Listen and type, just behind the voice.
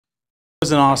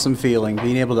was an awesome feeling,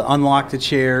 being able to unlock the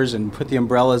chairs and put the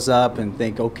umbrellas up and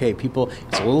think, okay, people,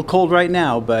 it's a little cold right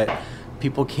now, but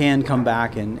people can come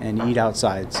back and eat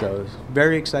outside. So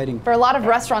very exciting. For a lot of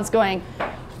restaurants going,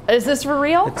 is this for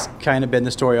real? It's kind of been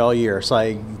the story all year. It's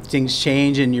like things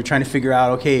change and you're trying to figure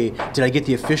out, okay, did I get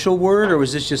the official word or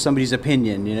was this just somebody's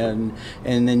opinion? You know,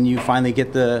 and then you finally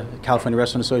get the California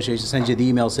Restaurant Association sends you the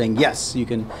email saying, yes, you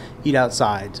can eat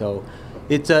outside. So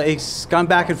it's gone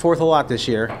back and forth a lot this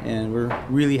year, and we're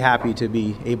really happy to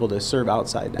be able to serve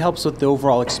outside. It helps with the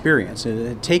overall experience.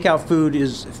 Takeout food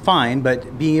is fine,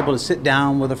 but being able to sit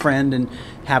down with a friend and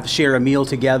share a meal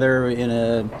together in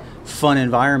a fun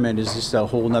environment is just a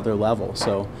whole nother level.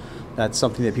 So that's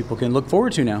something that people can look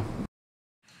forward to now.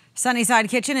 Sunnyside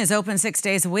Kitchen is open 6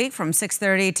 days a week from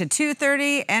 6:30 to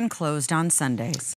 2:30 and closed on Sundays.